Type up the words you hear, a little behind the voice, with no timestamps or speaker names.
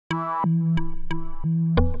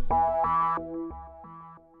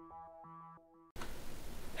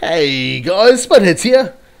Hey guys, Spudheds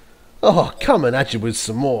here. Oh, coming at you with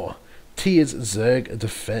some more Tyas Zerg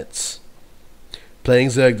Defence. Playing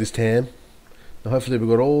Zerg this time. Now hopefully we've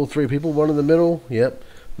got all three people, one in the middle. Yep.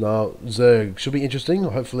 Now Zerg should be interesting.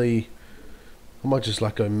 Hopefully I might just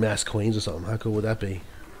like go mass queens or something. How cool would that be?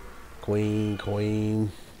 Queen,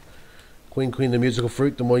 queen, queen, queen. The musical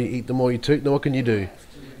fruit. The more you eat, the more you toot. Now what can you do?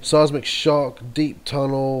 Seismic shock, deep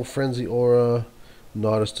tunnel, frenzy aura,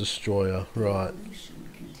 Nidus destroyer. Right.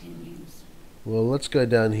 Well, let's go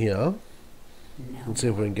down here and see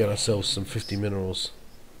if we can get ourselves some 50 minerals.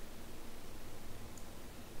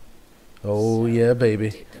 Oh yeah,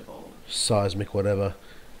 baby. Seismic whatever.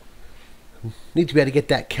 Need to be able to get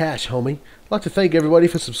that cash, homie. I'd like to thank everybody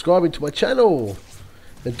for subscribing to my channel.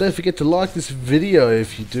 And don't forget to like this video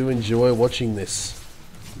if you do enjoy watching this.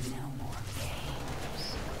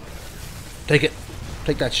 Take it.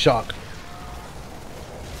 Take that shark.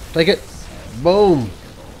 Take it. Boom.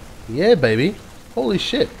 Yeah, baby. Holy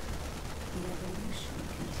shit.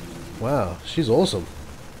 Wow, she's awesome.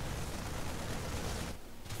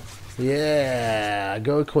 Yeah,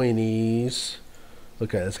 go queenies.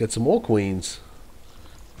 Okay, let's get some more queens.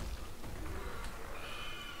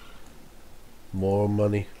 More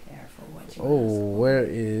money. Oh, where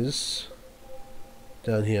is...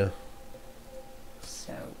 Down here.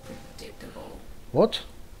 So predictable. What?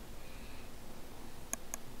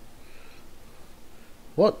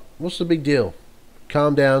 What? What's the big deal?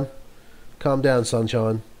 Calm down. Calm down,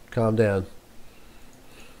 sunshine. Calm down.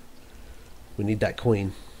 We need that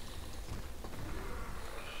queen.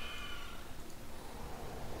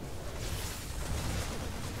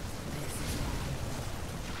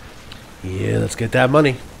 Yeah, let's get that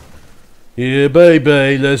money. Yeah,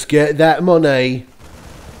 baby, let's get that money.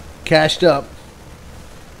 Cashed up.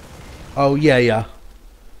 Oh, yeah, yeah.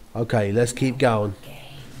 Okay, let's keep going.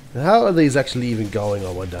 How are these actually even going,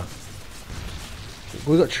 I wonder?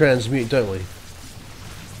 We've got transmute, don't we?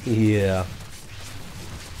 Yeah.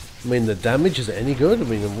 I mean, the damage, is it any good? I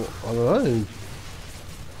mean, I don't know.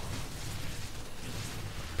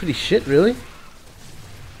 Pretty shit, really.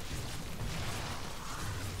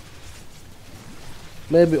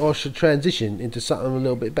 Maybe I should transition into something a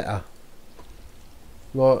little bit better.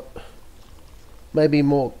 Like, maybe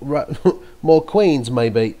more more queens,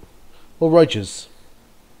 maybe. Or roaches.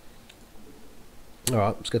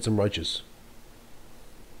 Alright, let's get some roaches.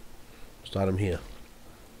 Start them here.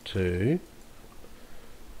 2.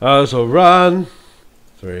 Oh, so run.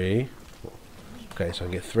 3. Okay, so I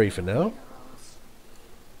can get 3 for now.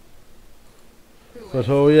 But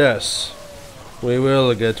oh yes, we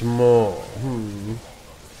will get more.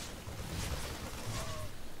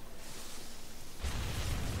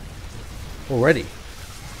 Already.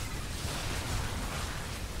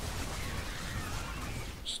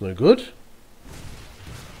 It's no good.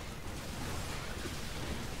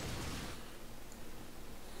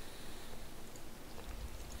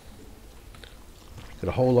 Got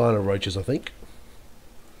a whole line of roaches, I think.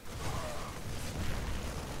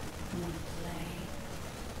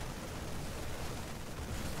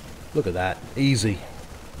 Look at that. Easy.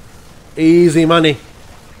 Easy money.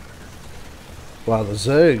 Wow, the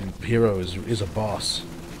Zerg hero is a boss.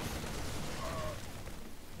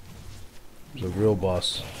 He's a real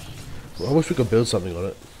boss. Well, I wish we could build something on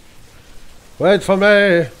it. Wait for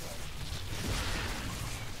me!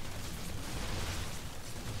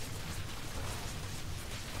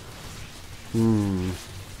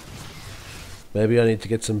 Maybe I need to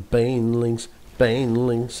get some banelings.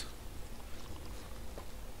 Banelings.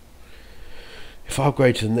 If I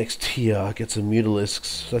upgrade to the next tier, I get some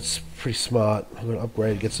mutalisks. That's pretty smart. I'm going to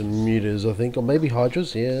upgrade, get some mutas, I think. Or maybe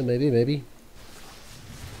hydras. Yeah, maybe.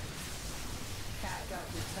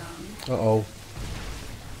 Uh-oh.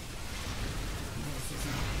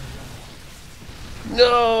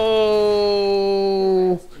 No!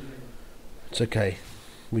 It's okay.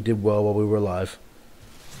 We did well while we were alive.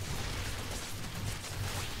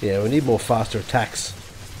 Yeah, we need more faster attacks.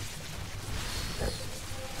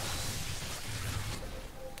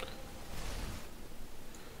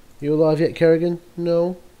 You alive yet, Kerrigan?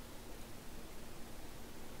 No?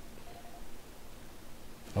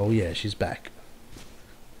 Oh yeah, she's back.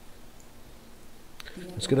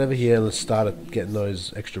 Let's get over here and let's start getting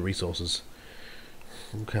those extra resources.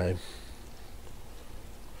 Okay.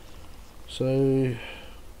 So...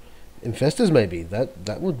 Infestors maybe.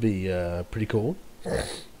 That would be pretty cool.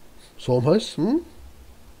 Swarm hosts, I'm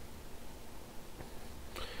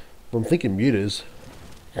thinking mutas.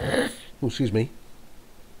 Oh, excuse me.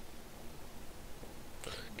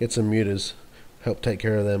 Get some mutas. Help take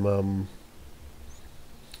care of them,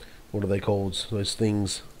 what are they called? Those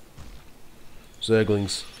things.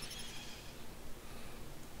 Zerglings.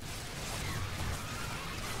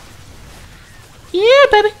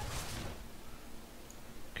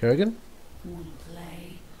 Kerrigan? Wanna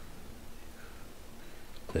play?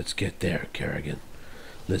 Let's get there, Kerrigan.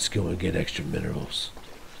 Let's go and get extra minerals.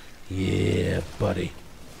 Yeah, buddy.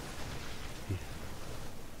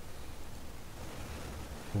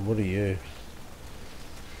 What are you?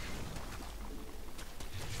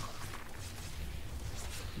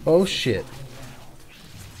 Oh shit.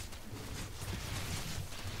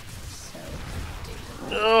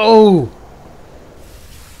 No!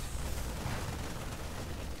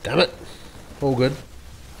 Damn it. All good.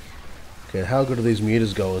 Okay, how good are these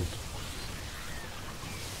meters going?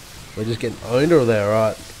 They're just getting owned, or are they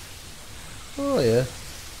alright? Oh yeah.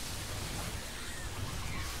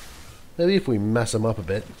 Maybe if we mass them up a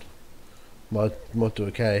bit, might do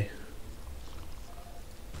okay.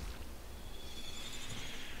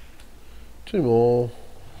 2 more.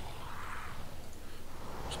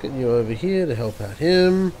 Just getting you over here to help out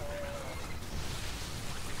him.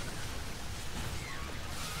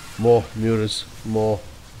 More mutas.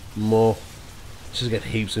 More. Just get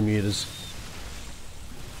heaps of mutas.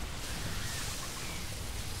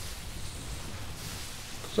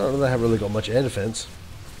 So they haven't really got much air defense.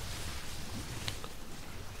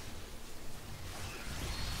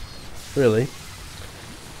 Really.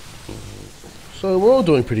 So we're all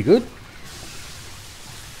doing pretty good.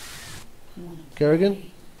 Kerrigan, you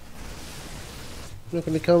not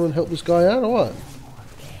going to come and help this guy out or what?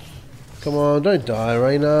 Come on, don't die,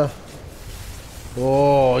 Raina.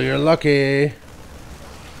 Oh, you're lucky.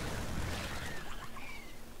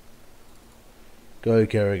 Go,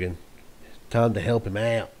 Kerrigan. Time to help him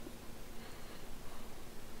out.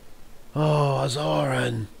 Oh,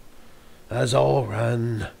 Azoran.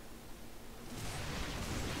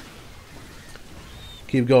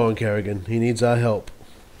 Keep going, Kerrigan. He needs our help.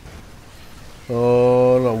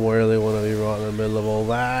 Oh, I don't really want to be right in the middle of all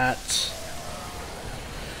that.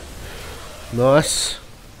 Nice.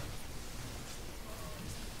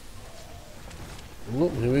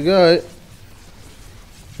 Look, here we go.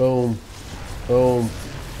 Boom. Boom.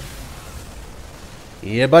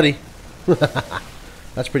 Yeah, buddy.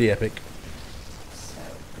 That's pretty epic. So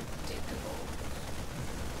predictable.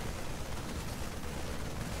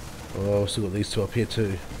 Oh, still got these two up here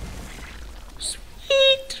too.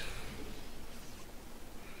 Sweet.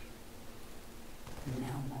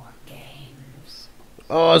 No more games.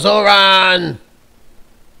 Oh, Zoran!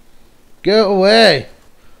 Get away!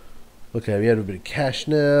 Okay, we have a bit of cash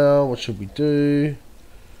now. What should we do?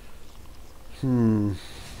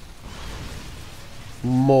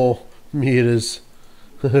 More mutas.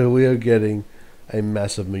 We are getting a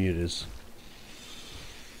massive mutas.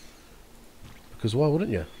 Because why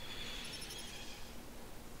wouldn't you?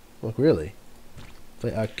 Like, really?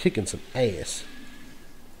 They are kicking some ass.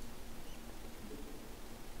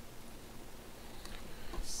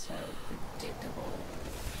 So predictable.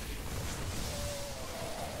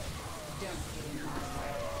 Don't get in my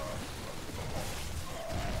way.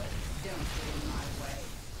 Don't get in my way.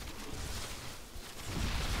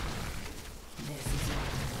 This is my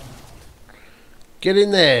world. Get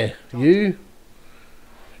in there, you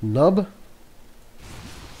nub.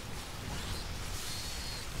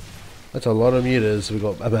 That's a lot of mutas we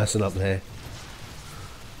got amassing up there.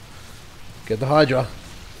 Get the Hydra.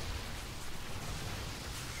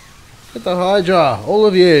 Get the Hydra, all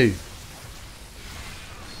of you.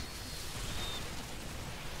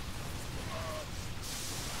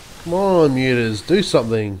 Come on, mutas, do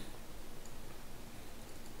something.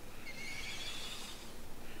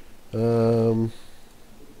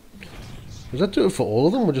 Does that do it for all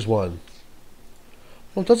of them or just one?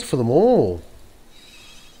 Oh, it does it for them all.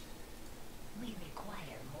 We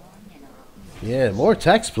require more minerals. Yeah, more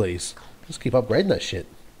attacks, please. Let's keep upgrading that shit.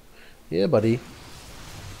 Yeah, buddy.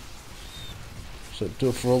 So do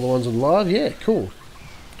it for all the ones in live? Yeah, cool.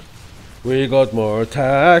 We got more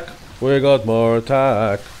attack. We got more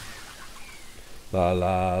attack. La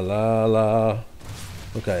la la la.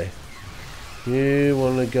 Okay. You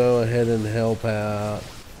want to go ahead and help out.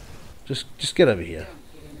 Just get over here.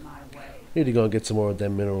 Don't get in my way. Need to go and get some more of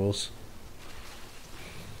them minerals.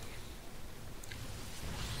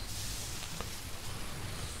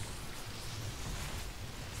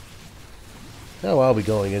 How are we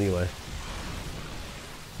going anyway?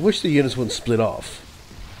 I wish the units wouldn't split off.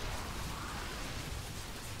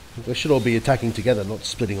 They should all be attacking together, not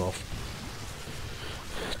splitting off.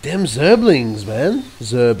 Damn Zerblings, man.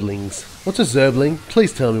 Zerblings. What's a Zerbling?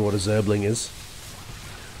 Please tell me what a Zerbling is.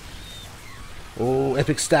 Oh,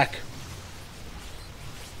 epic stack.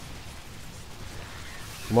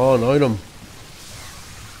 Come on, own them.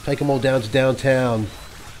 Take them all down to downtown.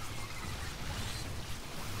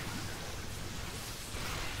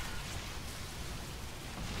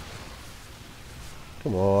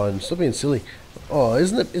 Come on, stop being silly. Oh,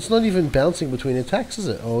 isn't it? It's not even bouncing between attacks, is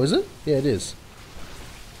it? Oh, is it? Yeah, it is.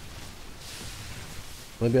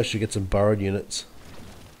 Maybe I should get some burrowed units.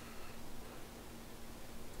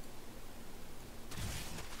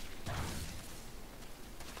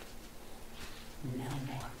 No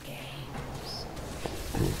more games.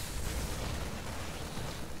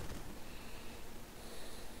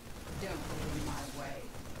 Don't get in my way.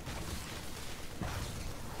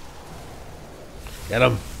 Get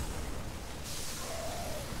him.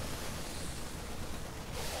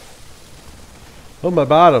 Oh, my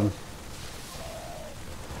bottom.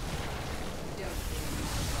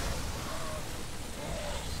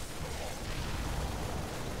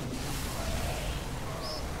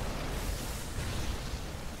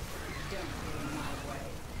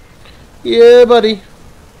 Yeah, buddy.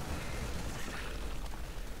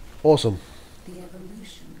 Awesome. The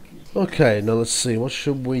evolution continues. Okay, now let's see. What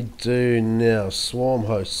should we do now? Swarm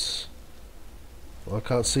hosts. I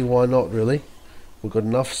can't see why not, really. We've got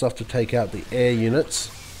enough stuff to take out the air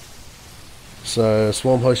units. So,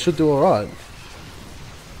 swarm hosts should do alright.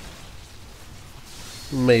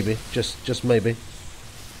 Maybe. Just maybe.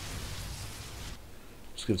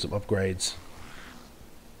 Let's give it some upgrades.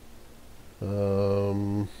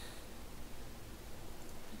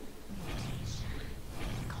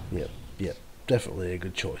 Yep, definitely a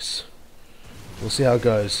good choice. We'll see how it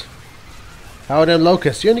goes. How are them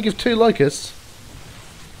locusts? You only give 2 locusts?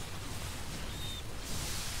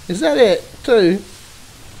 Is that it? 2?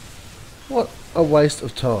 What a waste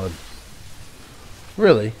of time.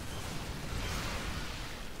 Really?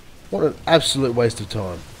 What an absolute waste of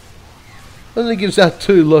time. Only gives out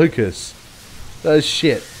 2 locusts. That is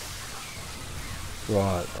shit.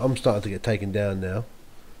 Right, I'm starting to get taken down now.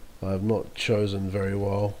 I have not chosen very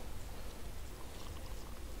well.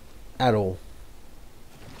 At all.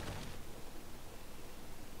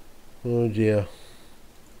 Oh dear.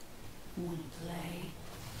 Wanna play?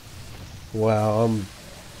 Wow, I'm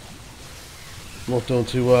not doing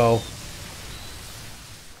too well.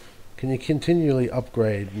 Can you continually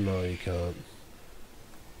upgrade? No, you can't.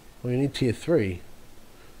 Well, you need tier 3.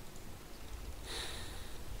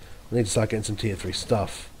 I need to start getting some tier 3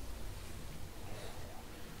 stuff.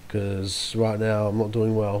 Because right now I'm not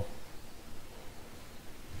doing well.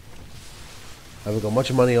 I haven't got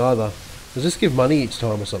much money either. Does this give money each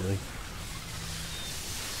time or something?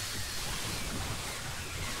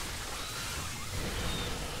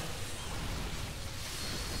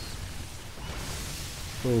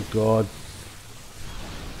 Oh god.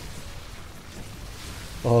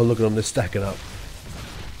 Oh, look at them, they're stacking up.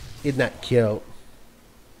 Isn't that cute?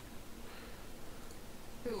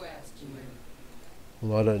 Who asked you?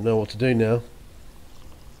 Well, I don't know what to do now.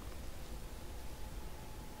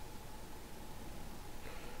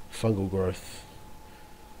 Fungal growth.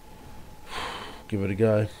 Give it a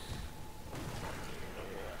go.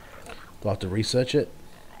 Do I have to research it?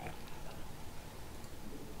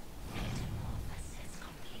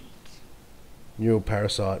 Neural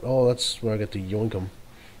parasite. Oh, that's where I get to yoink them.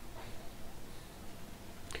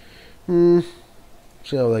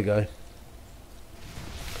 See how they go.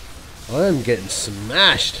 I am getting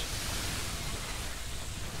smashed.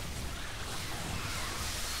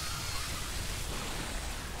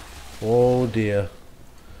 Oh dear.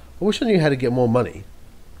 I wish I knew how to get more money.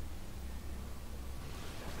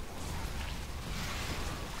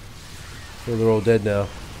 Oh, they're all dead now.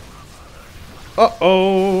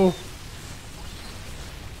 Uh-oh!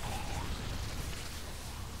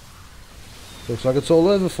 Looks like it's all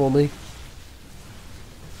over for me.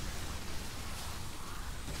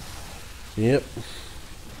 Yep.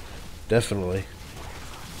 Definitely.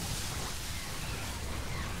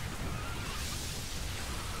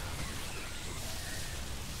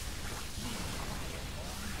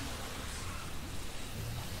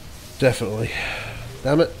 Definitely.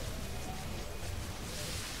 Damn it.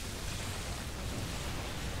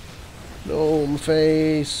 No, my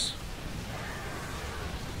face.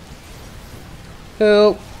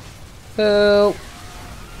 Help. Help.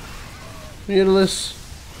 Useless.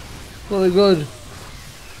 Not good.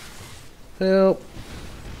 Help.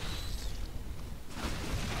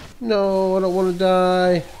 No, I don't want to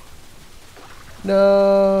die.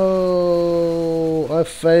 No. I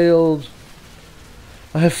failed.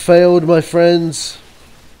 I have failed, my friends.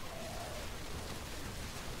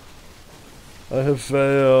 I have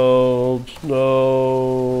failed.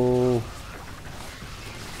 No.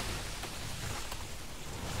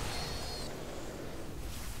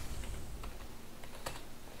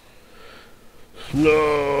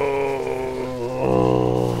 No.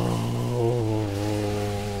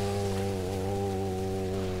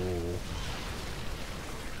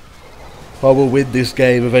 I will win this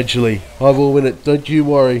game eventually. I will win it. Don't you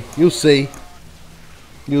worry. You'll see.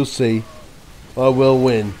 You'll see. I will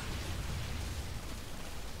win.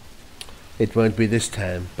 It won't be this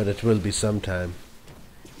time, but it will be sometime.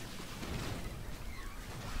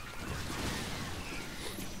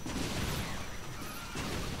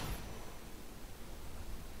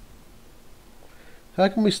 How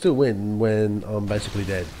can we still win when I'm basically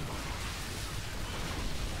dead?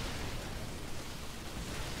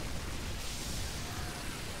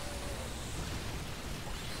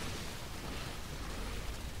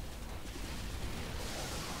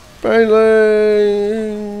 Bailings!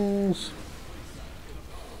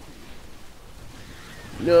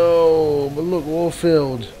 No, but look,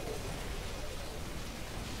 Warfield.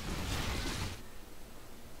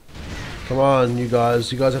 Come on, you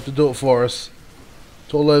guys. You guys have to do it for us.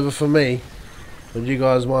 It's all over for me. But you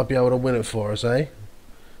guys might be able to win it for us, eh?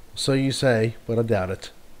 So you say, but I doubt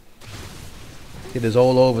it. It is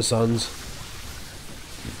all over, sons.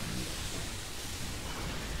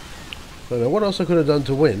 I don't know what else I could have done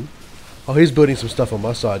to win. Oh, he's building some stuff on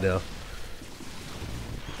my side now.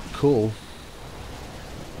 Cool.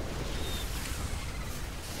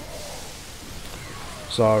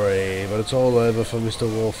 Sorry, but it's all over for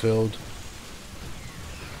Mr. Warfield.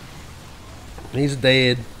 He's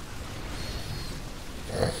dead.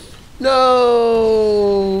 No!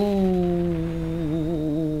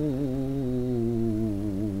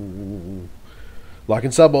 Like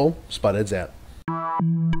and sub all, Spudheds out.